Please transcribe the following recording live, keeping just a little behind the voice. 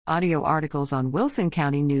Audio articles on Wilson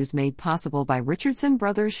County News made possible by Richardson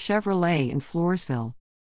Brothers Chevrolet in Floresville.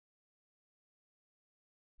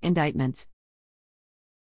 Indictments.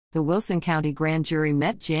 The Wilson County Grand Jury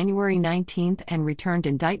met January 19 and returned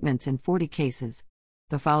indictments in 40 cases.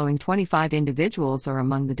 The following 25 individuals are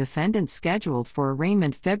among the defendants scheduled for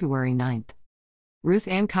arraignment February 9. Ruth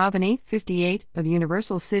Ann Coveney, 58, of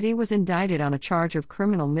Universal City was indicted on a charge of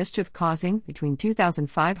criminal mischief causing between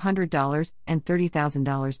 $2,500 and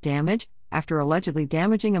 $30,000 damage after allegedly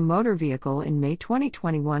damaging a motor vehicle in May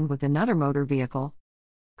 2021 with another motor vehicle.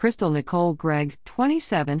 Crystal Nicole Gregg,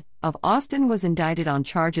 27, of Austin was indicted on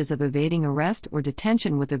charges of evading arrest or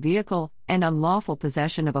detention with a vehicle and unlawful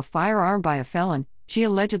possession of a firearm by a felon. She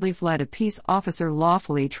allegedly fled a peace officer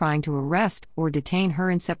lawfully trying to arrest or detain her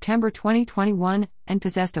in September 2021 and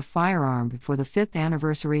possessed a firearm before the 5th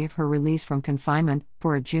anniversary of her release from confinement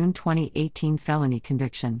for a June 2018 felony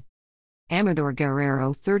conviction. Amador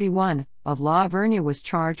Guerrero, 31, of La Vernia was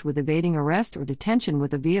charged with evading arrest or detention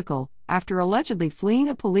with a vehicle after allegedly fleeing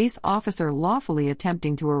a police officer lawfully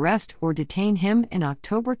attempting to arrest or detain him in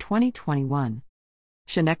October 2021.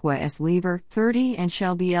 Shanequa S. Lever, 30, and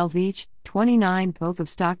Shelby L. Veach, 29, both of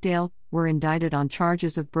Stockdale, were indicted on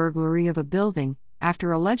charges of burglary of a building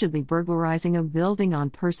after allegedly burglarizing a building on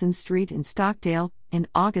Person Street in Stockdale in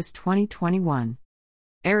August 2021.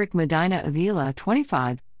 Eric Medina Avila,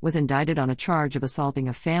 25, was indicted on a charge of assaulting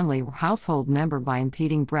a family or household member by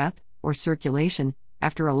impeding breath or circulation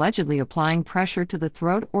after allegedly applying pressure to the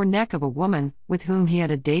throat or neck of a woman with whom he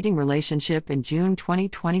had a dating relationship in June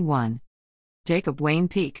 2021. Jacob Wayne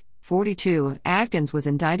Peak, 42, of Atkins was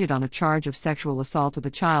indicted on a charge of sexual assault of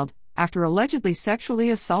a child after allegedly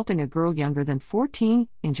sexually assaulting a girl younger than 14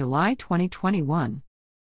 in July 2021.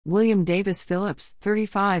 William Davis Phillips,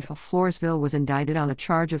 35, of Floresville was indicted on a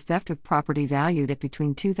charge of theft of property valued at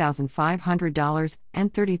between $2,500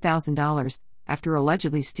 and $30,000 after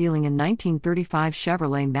allegedly stealing a 1935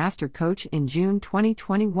 Chevrolet Master Coach in June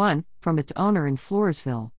 2021 from its owner in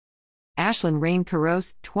Floresville. Ashlyn Rain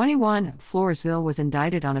Caros, 21, of Floresville was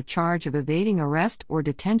indicted on a charge of evading arrest or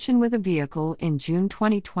detention with a vehicle in June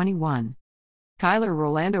 2021. Kyler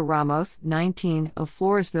Rolando Ramos, 19, of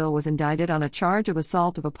Floresville was indicted on a charge of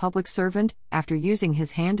assault of a public servant after using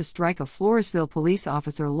his hand to strike a Floresville police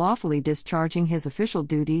officer lawfully discharging his official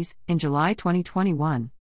duties in July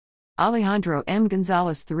 2021. Alejandro M.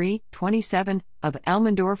 Gonzalez, 3, 27, of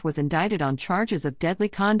Elmendorf was indicted on charges of deadly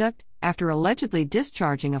conduct after allegedly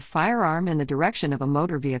discharging a firearm in the direction of a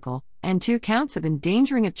motor vehicle, and 2 counts of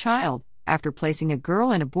endangering a child after placing a girl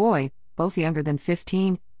and a boy, both younger than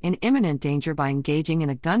 15, in imminent danger by engaging in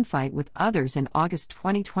a gunfight with others in August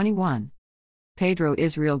 2021. Pedro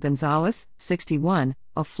Israel Gonzalez, 61,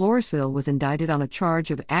 of Floresville was indicted on a charge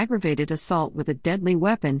of aggravated assault with a deadly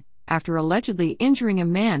weapon after allegedly injuring a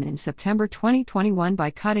man in September 2021 by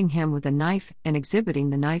cutting him with a knife and exhibiting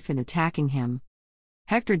the knife and attacking him.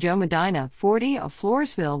 Hector Joe Medina, 40, of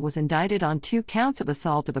Floresville was indicted on 2 counts of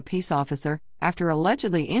assault of a peace officer after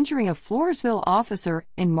allegedly injuring a Floresville officer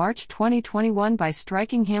in March 2021 by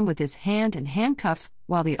striking him with his hand and handcuffs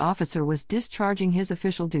while the officer was discharging his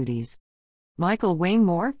official duties. Michael Wayne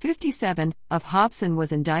Moore, 57, of Hobson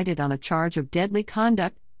was indicted on a charge of deadly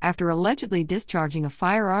conduct after allegedly discharging a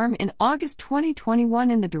firearm in August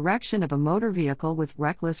 2021 in the direction of a motor vehicle with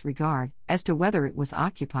reckless regard as to whether it was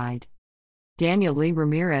occupied. Daniel Lee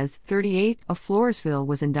Ramirez, 38, of Floresville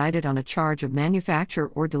was indicted on a charge of manufacture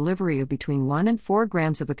or delivery of between 1 and 4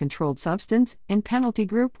 grams of a controlled substance in Penalty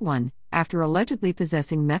Group 1, after allegedly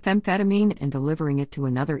possessing methamphetamine and delivering it to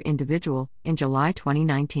another individual in July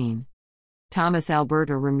 2019. Thomas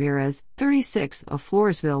Alberto Ramirez, 36, of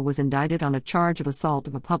Floresville was indicted on a charge of assault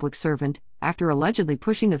of a public servant after allegedly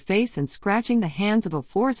pushing the face and scratching the hands of a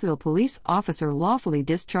Floresville police officer lawfully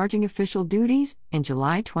discharging official duties in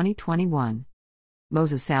July 2021.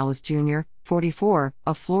 Moses Salas Jr., 44,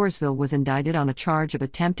 of Floresville was indicted on a charge of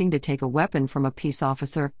attempting to take a weapon from a peace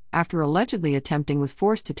officer after allegedly attempting with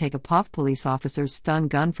force to take a POF police officer's stun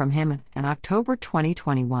gun from him in October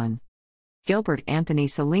 2021. Gilbert Anthony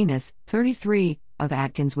Salinas, 33, of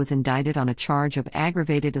Atkins was indicted on a charge of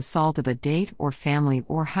aggravated assault of a date or family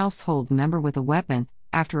or household member with a weapon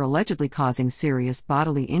after allegedly causing serious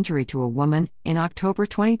bodily injury to a woman in October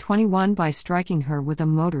 2021 by striking her with a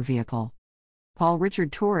motor vehicle. Paul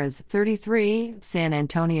Richard Torres, 33, of San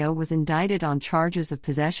Antonio was indicted on charges of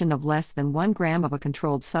possession of less than 1 gram of a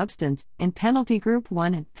controlled substance in Penalty Group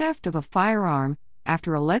 1 and theft of a firearm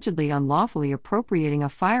after allegedly unlawfully appropriating a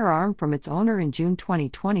firearm from its owner in June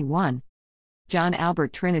 2021. John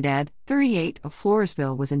Albert Trinidad, 38, of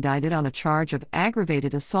Floresville was indicted on a charge of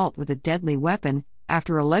aggravated assault with a deadly weapon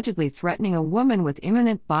after allegedly threatening a woman with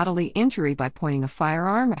imminent bodily injury by pointing a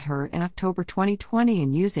firearm at her in October 2020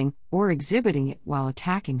 and using or exhibiting it while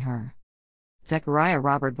attacking her. Zechariah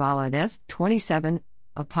Robert Valadez, 27,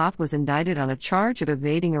 of Poth was indicted on a charge of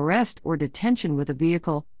evading arrest or detention with a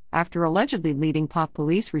vehicle after allegedly leading Poth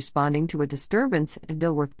police responding to a disturbance at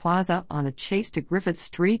Dilworth Plaza on a chase to Griffith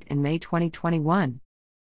Street in May 2021.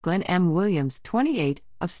 Glenn M. Williams, 28,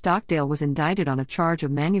 of Stockdale was indicted on a charge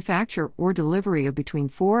of manufacture or delivery of between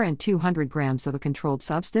 4 and 200 grams of a controlled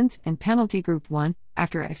substance in Penalty Group 1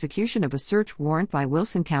 after execution of a search warrant by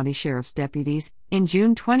Wilson County Sheriff's deputies in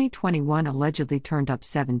June 2021 allegedly turned up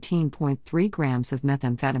 17.3 grams of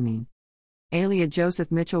methamphetamine. Alia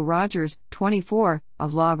Joseph Mitchell Rogers, 24,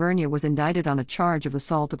 of La Vernia was indicted on a charge of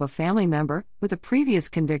assault of a family member with a previous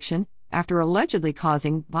conviction after allegedly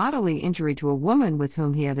causing bodily injury to a woman with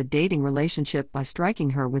whom he had a dating relationship by striking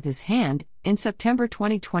her with his hand in September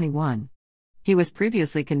 2021. He was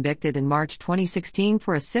previously convicted in March 2016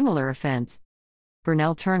 for a similar offense.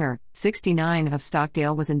 Burnell Turner, 69, of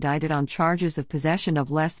Stockdale was indicted on charges of possession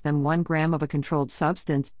of less than 1 gram of a controlled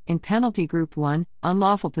substance in Penalty Group 1,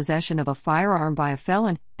 unlawful possession of a firearm by a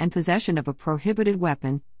felon, and possession of a prohibited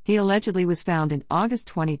weapon. He allegedly was found in August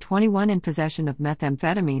 2021 in possession of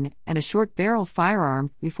methamphetamine and a short-barrel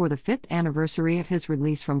firearm before the 5th anniversary of his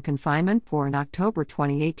release from confinement for an October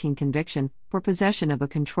 2018 conviction for possession of a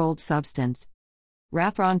controlled substance.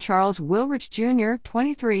 Rathron Charles Wilrich Jr.,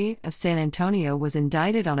 23, of San Antonio was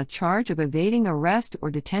indicted on a charge of evading arrest or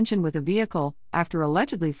detention with a vehicle after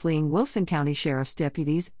allegedly fleeing Wilson County Sheriff's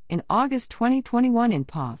deputies in August 2021 in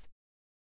Poth.